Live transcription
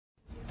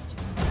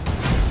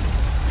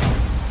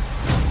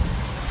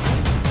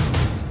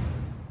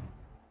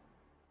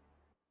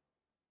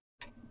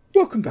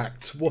Welcome back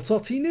to What Are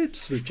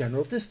Noobs with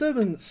General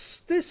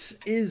Disturbance. This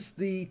is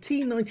the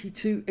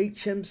T92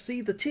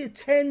 HMC, the Tier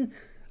 10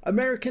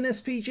 American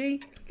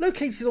SPG,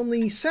 located on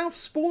the south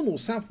spawn or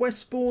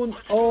southwest spawn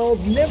of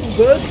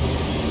Nebelberg,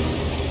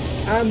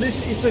 and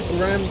this is a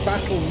grand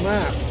battle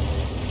map.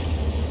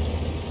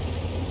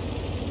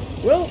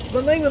 Well,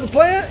 the name of the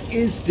player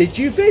is Did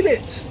You Feel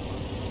It?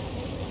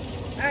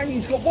 And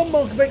he's got one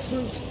mark of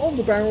excellence on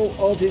the barrel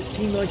of his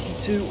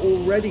T92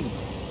 already.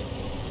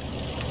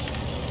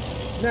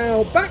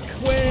 Now, back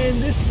when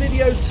this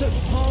video took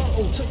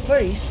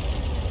place,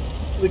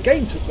 the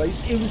game took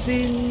place, it was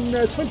in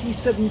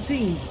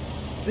 2017.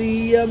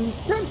 The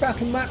Grand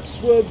Battle maps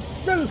were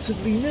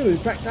relatively new. In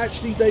fact,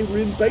 actually, they were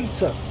in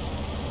beta.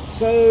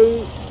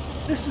 So,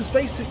 this is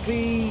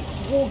basically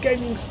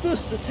Wargaming's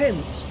first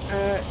attempt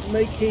at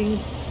making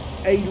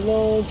a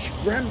large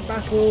Grand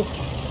Battle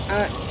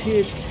at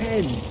Tier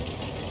 10.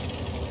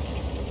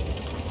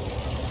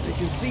 You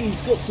can see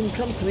he's got some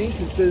company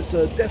because there's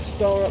a Death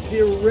Star up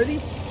here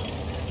already,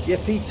 the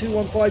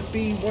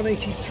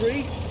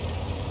FP215B183,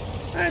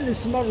 and there's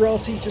some other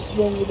Arty just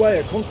along the way,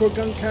 a Conqueror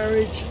gun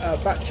carriage, a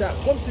Batchat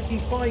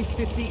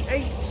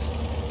 155-58.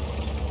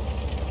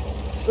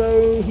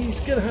 So he's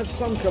going to have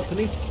some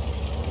company.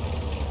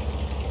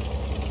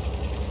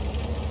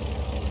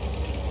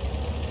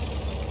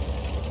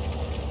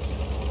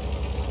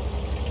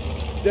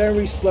 It's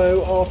very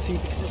slow Arty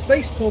because it's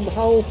based on the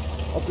hull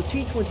of the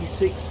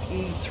T26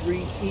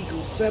 E3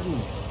 Eagle 7,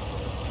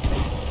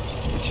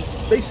 which is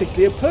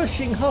basically a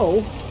Pershing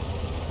hull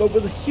but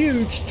with a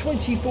huge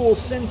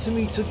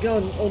 24cm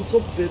gun on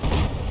top of it.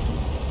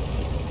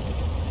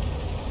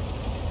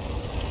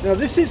 Now,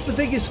 this is the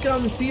biggest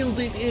gun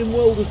fielded in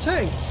World of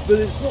Tanks, but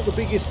it's not the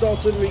biggest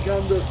artillery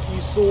gun that you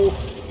saw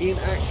in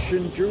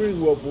action during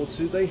World War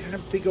II. They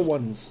had bigger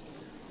ones.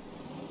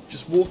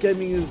 Just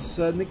Wargaming has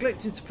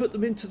neglected to put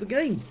them into the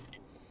game.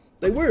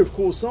 They were, of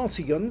course,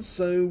 Arty guns,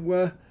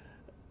 so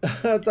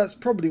that's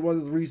probably one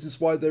of the reasons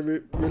why they're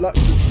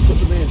reluctant to put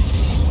them in.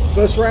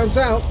 First round's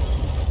out,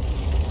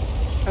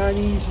 and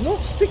he's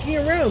not sticking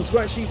around to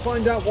actually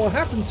find out what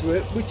happened to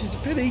it, which is a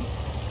pity,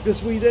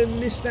 because we then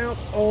missed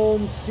out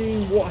on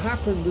seeing what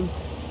happened. And,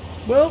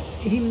 well,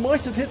 he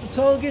might have hit the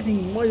target,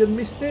 he might have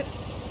missed it.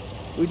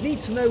 We'd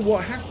need to know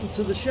what happened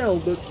to the shell,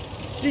 but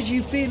Did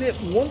You Feel It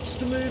wants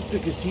to move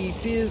because he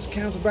fears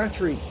counter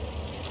battery.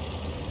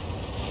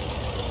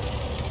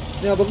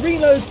 Now, the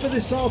reload for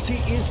this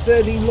Arty is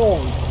fairly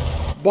long.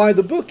 By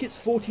the book, it's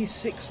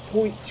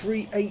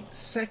 46.38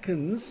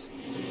 seconds,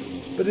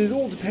 but it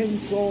all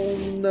depends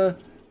on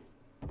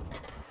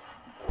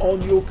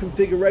your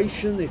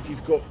configuration. If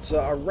you've got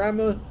a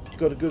rammer, you've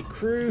got a good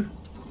crew,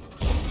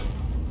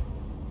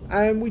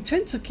 and we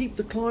tend to keep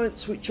the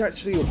clients which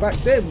actually, or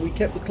back then, we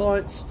kept the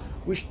clients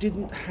which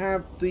didn't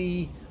have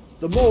the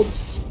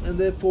mods, and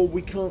therefore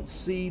we can't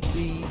see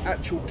the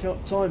actual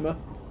timer.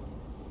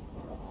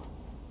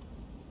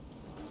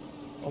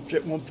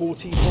 Object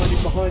 140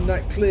 hiding behind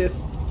that cliff.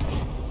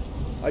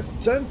 I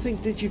don't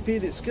think Did You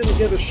Feel It's going to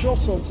get a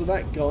shot onto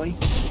that guy,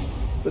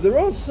 but there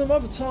are some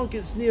other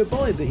targets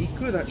nearby that he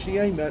could actually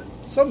aim at,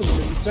 some of them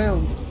in the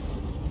town.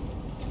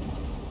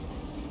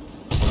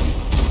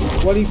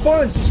 Well, he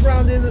fires this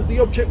round in at the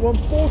Object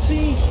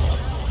 140,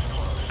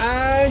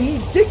 and he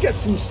did get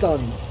some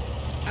stun,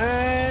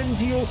 and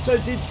he also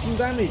did some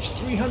damage,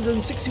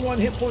 361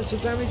 hit points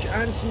of damage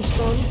and some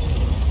stun,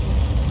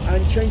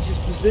 and changed his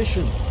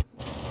position.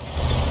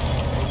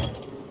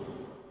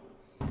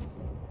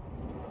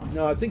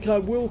 Now, I think I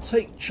will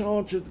take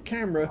charge of the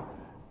camera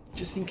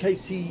just in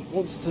case he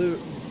wants to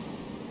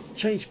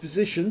change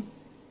position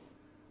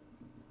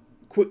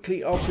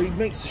quickly after he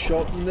makes a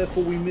shot, and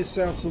therefore we miss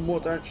out on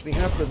what actually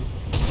happened.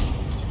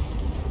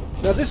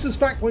 Now, this was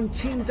back when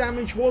team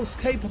damage was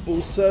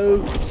capable,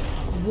 so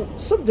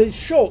some of his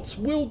shots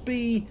will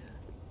be,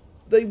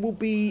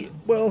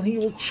 well, he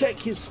will check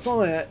his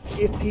fire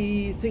if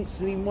he thinks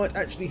that he might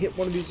actually hit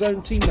one of his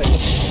own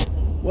teammates.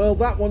 Well,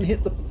 that one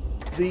hit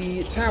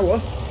the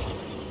tower.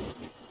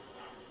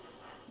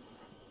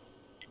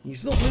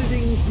 He's not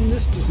moving from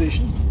this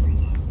position.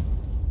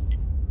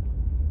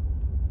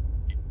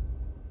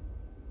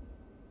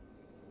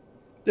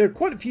 There are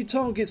quite a few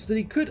targets that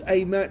he could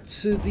aim at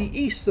to the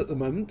east at the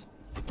moment.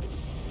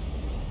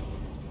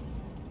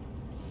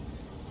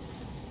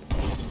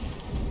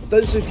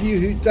 Those of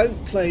you who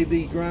don't play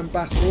the Grand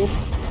Battle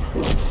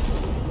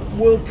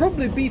will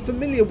probably be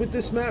familiar with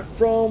this map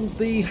from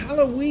the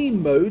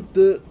Halloween mode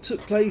that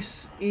took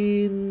place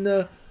in,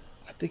 I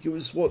think it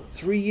was, what,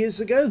 3 years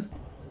ago?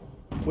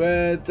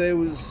 Where there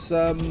was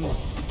some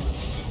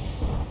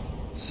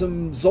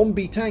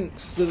zombie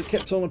tanks that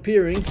kept on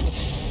appearing.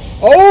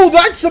 Oh,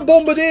 that's a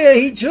bombardier!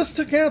 He just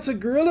took out a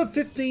Guerrilla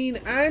 15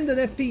 and an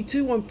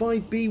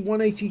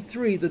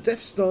FP215B183, the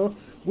Death Star,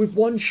 with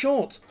one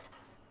shot.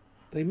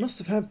 They must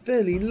have had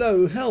fairly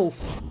low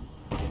health.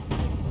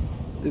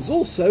 There's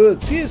also,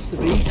 it appears to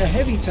be, a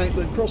heavy tank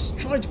that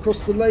tried to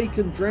cross the lake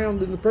and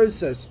drowned in the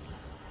process.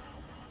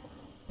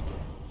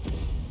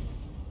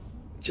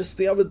 Just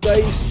the other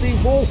day,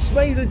 Steve Walsh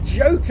made a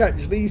joke,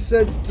 actually. He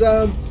said,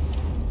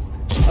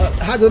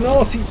 had an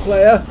Arty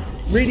player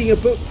reading a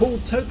book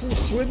called Total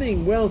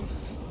Swimming. Well,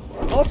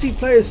 Arty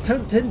players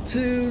don't tend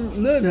to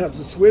learn how to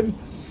swim.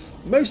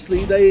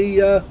 Mostly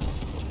they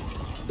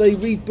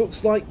read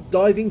books like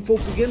Diving for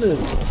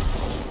Beginners.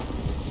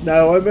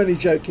 No, I'm only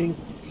joking.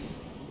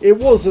 It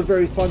was a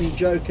very funny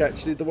joke,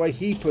 actually, the way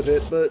he put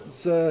it.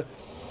 But, of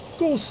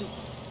course,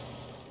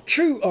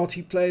 true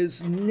Arty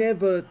players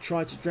never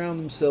try to drown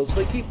themselves.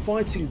 They keep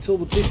fighting until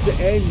the bitter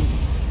end.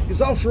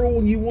 Because after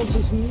all, you want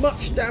as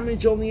much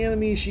damage on the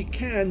enemy as you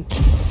can.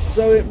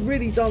 So it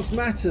really does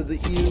matter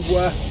that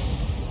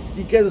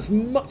you get as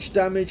much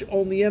damage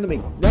on the enemy.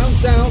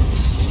 Rounds out.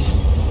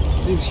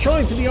 He was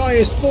trying for the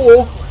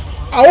IS-4.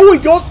 Oh, he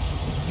got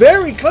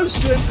very close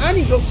to him, and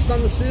he got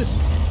stun assist.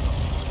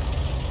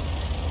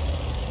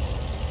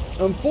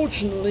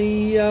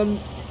 Unfortunately,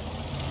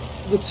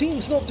 the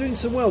team's not doing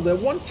so well. They're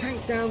one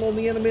tank down on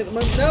the enemy at the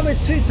moment. Now they're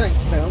two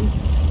tanks down.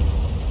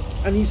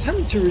 And he's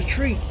having to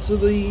retreat to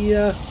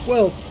the,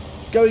 well,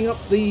 going up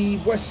the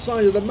west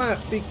side of the map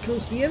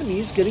because the enemy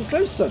is getting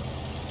closer.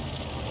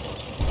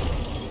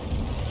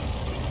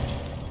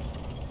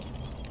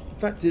 In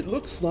fact, it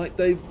looks like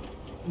they've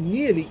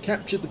nearly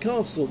captured the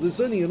castle. There's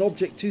only an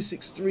Object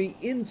 263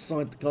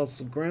 inside the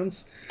castle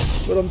grounds,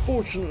 but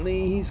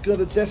unfortunately he's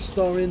got a Death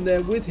Star in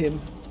there with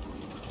him.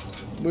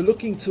 We're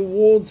looking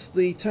towards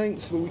the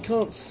tanks, but we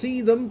can't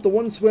see them. The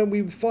ones where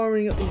we were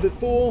firing at them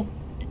before.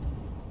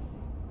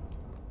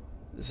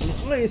 There's an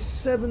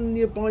IS-7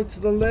 nearby to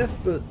the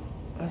left, but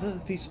I don't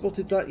know if he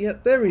spotted that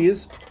yet. There he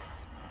is.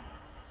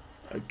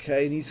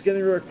 Okay, and he's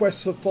getting a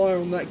request for fire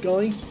on that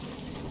guy.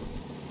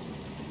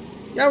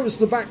 That was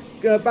the back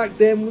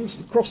then was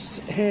the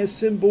crosshair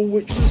symbol,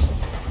 which was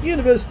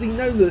universally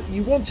known that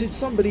you wanted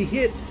somebody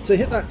to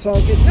hit that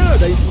target.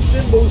 Nowadays, the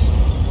symbol's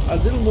a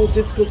little more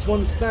difficult to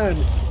understand.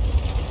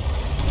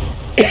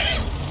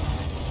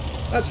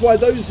 That's why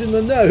those in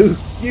the know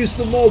use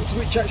the mods,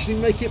 which actually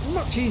make it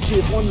much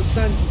easier to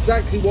understand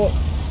exactly what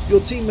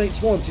your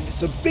teammates want. If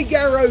it's a big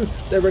arrow,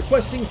 they're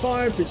requesting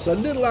fire. If it's a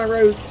little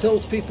arrow, it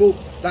tells people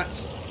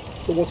that's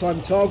what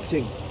I'm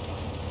targeting.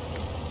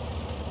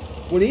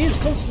 Well, he is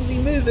constantly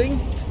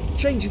moving,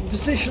 changing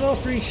position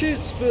after he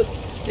shoots, but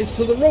it's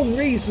for the wrong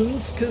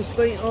reasons, because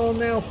they are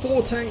now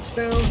 4 tanks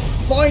down,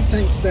 5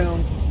 tanks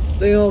down.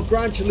 They are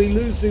gradually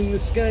losing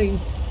this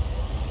game.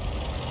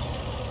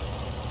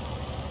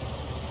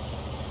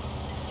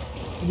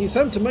 He's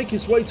having to make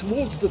his way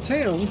towards the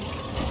town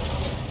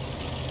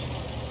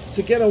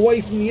to get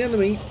away from the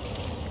enemy,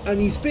 and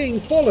he's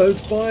being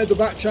followed by the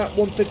Batchat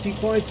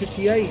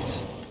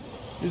 155-58,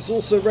 who's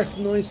also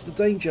recognised the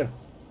danger.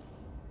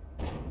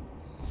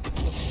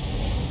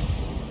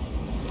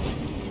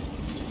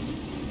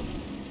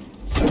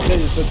 Okay,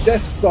 there's a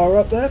Death Star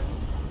up there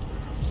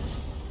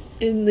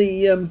in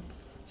the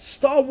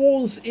Star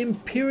Wars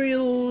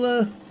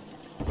Imperial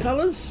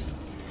colours.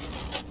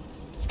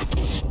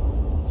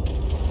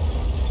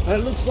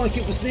 It looks like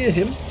it was near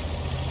him.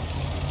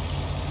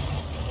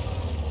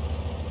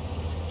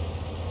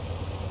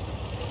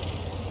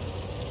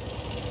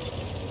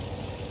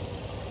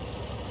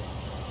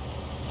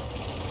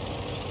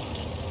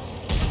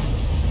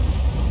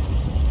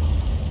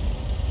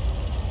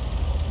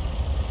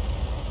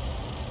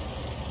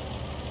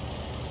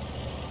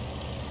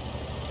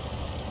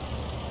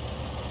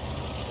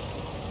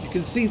 You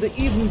can see that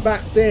even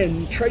back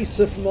then,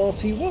 Tracer from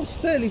Arty was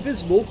fairly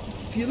visible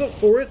if you look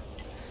for it.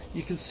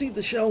 You can see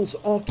the shells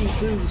arcing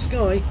through the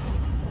sky.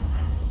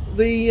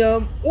 The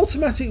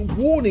automatic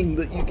warning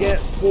that you get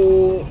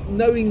for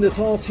knowing that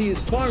Arty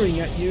is firing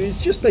at you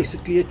is just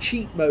basically a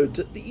cheat mode,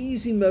 the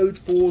easy mode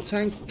for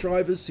tank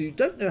drivers who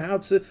don't know how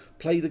to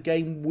play the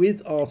game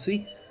with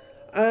Arty.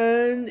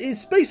 And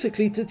it's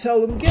basically to tell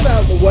them, get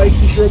out of the way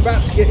because you're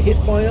about to get hit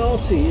by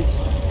Arty.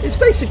 It's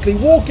basically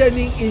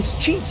wargaming is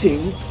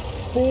cheating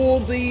for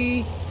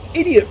the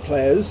idiot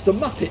players, the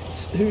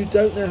Muppets, who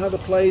don't know how to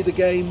play the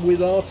game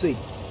with Arty.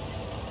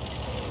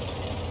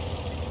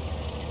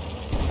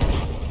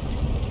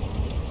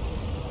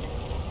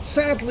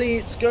 Sadly,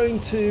 it's going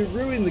to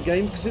ruin the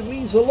game because it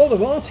means a lot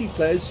of Arty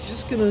players are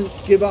just going to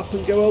give up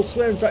and go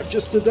elsewhere. In fact,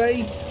 just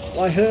today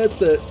I heard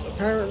that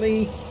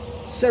apparently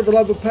several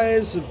other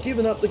players have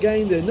given up the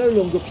game. They're no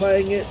longer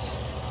playing it.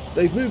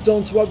 They've moved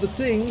on to other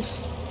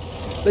things.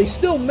 They're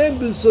still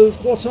members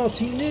of What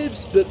Arty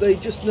Noobs, but they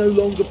just no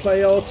longer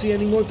play Arty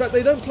anymore. In fact,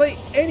 they don't play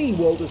any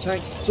World of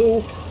Tanks at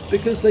all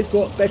because they've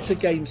got better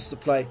games to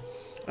play.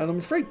 And I'm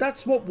afraid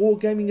that's what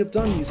Wargaming have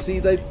done. You see,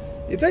 they've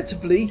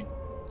effectively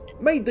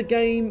made the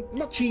game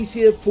much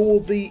easier for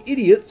the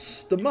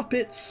idiots, the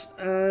Muppets,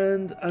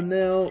 and are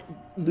now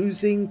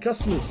losing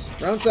customers.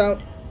 Rounds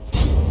out.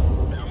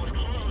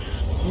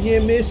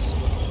 Near miss.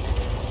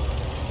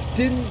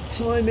 Didn't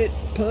time it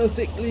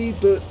perfectly,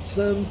 but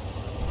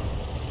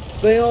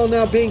they are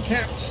now being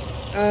capped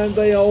and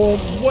they are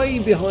way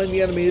behind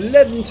the enemy.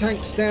 11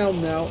 tanks down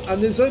now,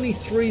 and there's only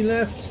 3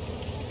 left.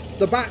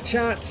 The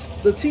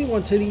Batchat, the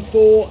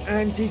T124,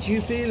 and Did You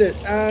Feel It?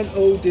 And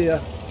oh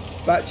dear,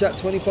 Batchat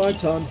 25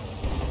 ton.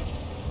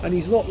 And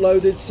he's not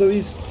loaded, so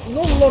he's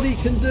not a lot he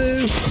can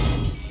do.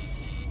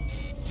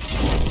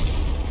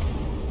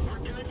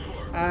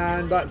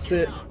 and that's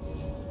it.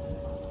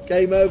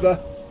 Game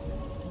over.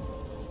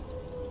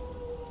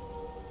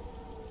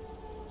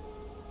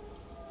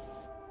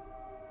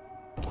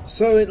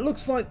 So it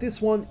looks like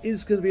this one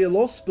is going to be a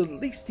loss, but at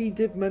least he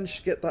did manage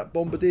to get that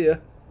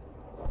bombardier.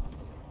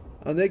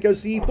 And there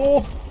goes the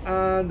E4,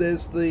 and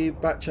there's the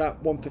batch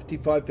at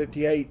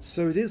 155.58,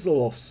 so it is a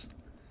loss.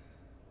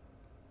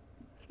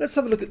 Let's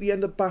have a look at the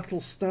end of battle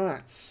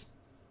stats.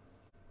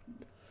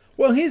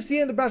 Well, here's the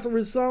end of battle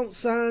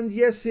results, and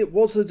yes, it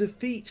was a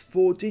defeat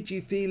for Did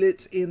You Feel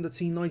It in the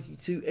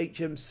T92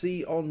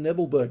 HMC on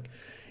Nebelberg.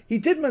 He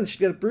did manage to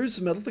get a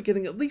bruiser medal for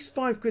getting at least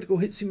 5 critical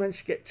hits. He managed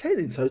to get 10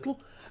 in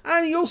total.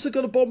 And he also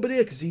got a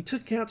bombardier because he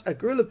took out a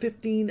Gorilla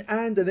 15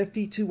 and an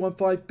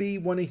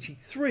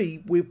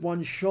FV215B183 with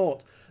one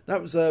shot.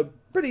 That was a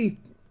pretty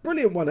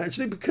brilliant one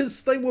actually,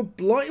 because they were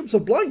blind. It was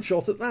a blind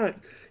shot at that.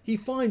 He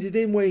fired it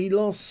in where he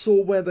last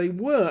saw where they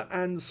were,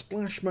 and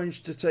Splash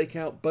managed to take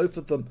out both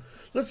of them.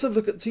 Let's have a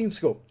look at team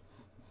score.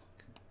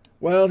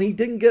 Well, he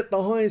didn't get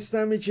the highest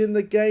damage in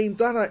the game.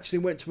 That actually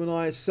went to an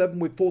IS-7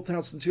 with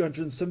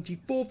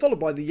 4,274, followed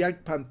by the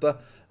Jagdpanther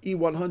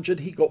E100.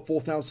 He got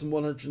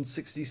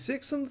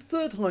 4,166, and the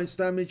third highest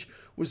damage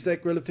was their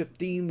Gorilla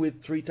 15 with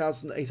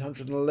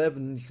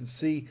 3,811. You can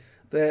see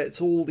there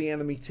it's all the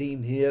enemy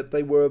team here.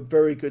 They were a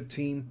very good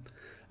team.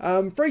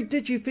 Afraid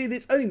Did You Feel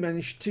It only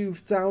managed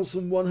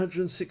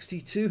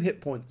 2,162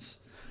 hit points.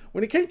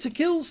 When it came to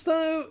kills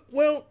though,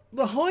 well,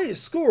 the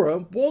highest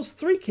scorer was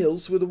 3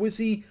 kills with a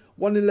Wizzy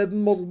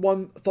 111 Model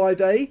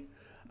 15A,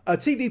 a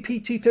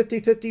TVP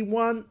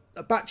T5051,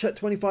 a batch at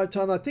 25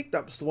 ton, I think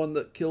that was the one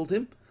that killed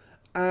him.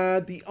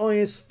 The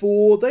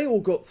IS-4, they all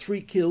got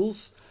 3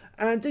 kills,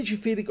 and Did You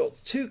Feel It got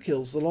 2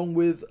 kills along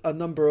with a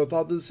number of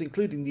others,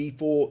 including the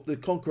E4, the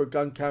Conqueror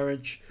gun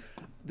carriage,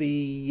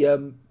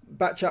 the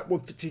batch at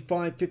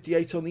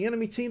 155.58 on the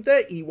enemy team,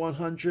 their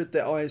E100,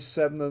 their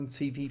IS-7 and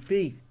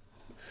TVP.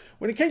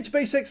 When it came to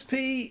base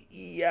XP,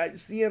 yeah,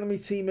 it's the enemy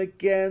team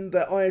again.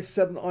 The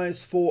IS-7,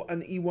 IS-4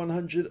 and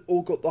E100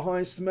 all got the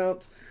highest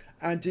amount.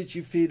 And Did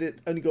You Feel It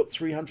only got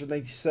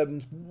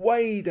 387,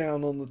 way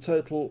down on the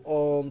total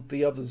on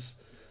the others.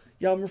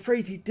 Yeah, I'm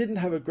afraid he didn't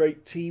have a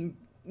great team,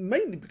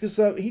 mainly because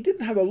he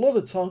didn't have a lot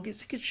of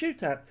targets he could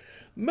shoot at.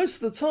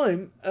 Most of the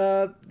time,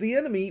 the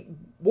enemy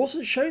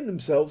wasn't showing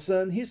themselves,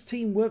 and his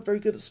team weren't very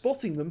good at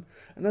spotting them,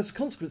 and as a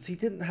consequence, he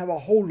didn't have a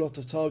whole lot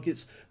of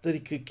targets that he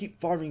could keep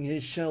firing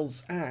his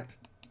shells at.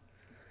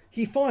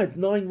 He fired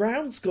 9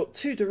 rounds, got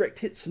 2 direct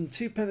hits and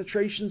 2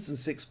 penetrations and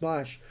 6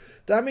 splash.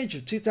 Damage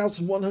of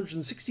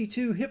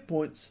 2,162 hit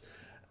points,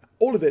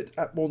 all of it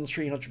at more than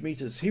 300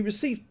 meters. He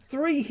received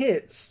 3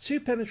 hits, 2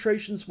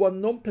 penetrations,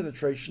 1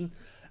 non-penetration,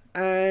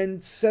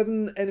 and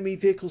 7 enemy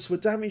vehicles were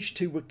damaged,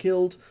 2 were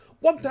killed.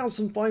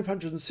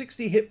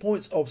 1,560 hit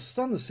points of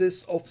stun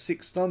assist of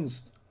 6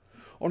 stuns.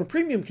 On a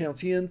premium count,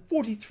 he earned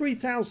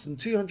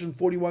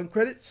 43,241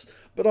 credits,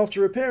 but after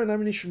repair and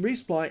ammunition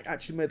resupply,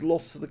 actually made a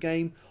loss for the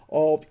game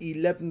of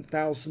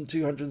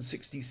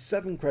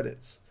 11,267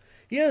 credits.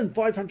 He earned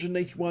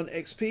 581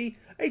 XP,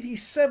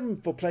 87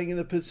 for playing in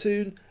a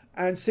platoon,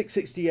 and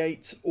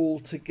 668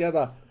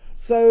 altogether.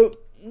 So,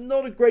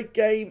 not a great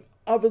game,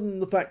 other than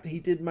the fact that he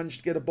did manage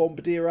to get a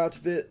bombardier out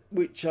of it,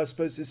 which I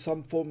suppose is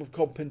some form of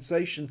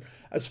compensation,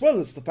 as well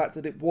as the fact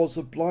that it was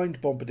a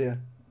blind bombardier.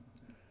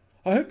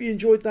 I hope you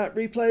enjoyed that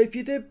replay. If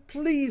you did,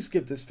 please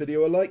give this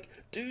video a like,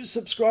 do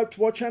subscribe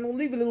to our channel,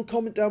 leave a little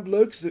comment down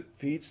below because it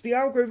feeds the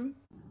algorithm.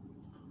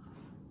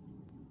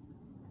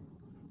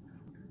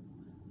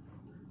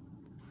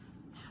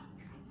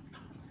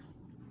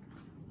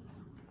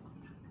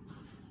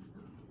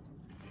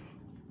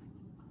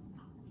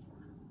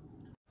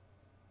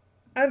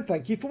 And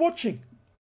thank you for watching.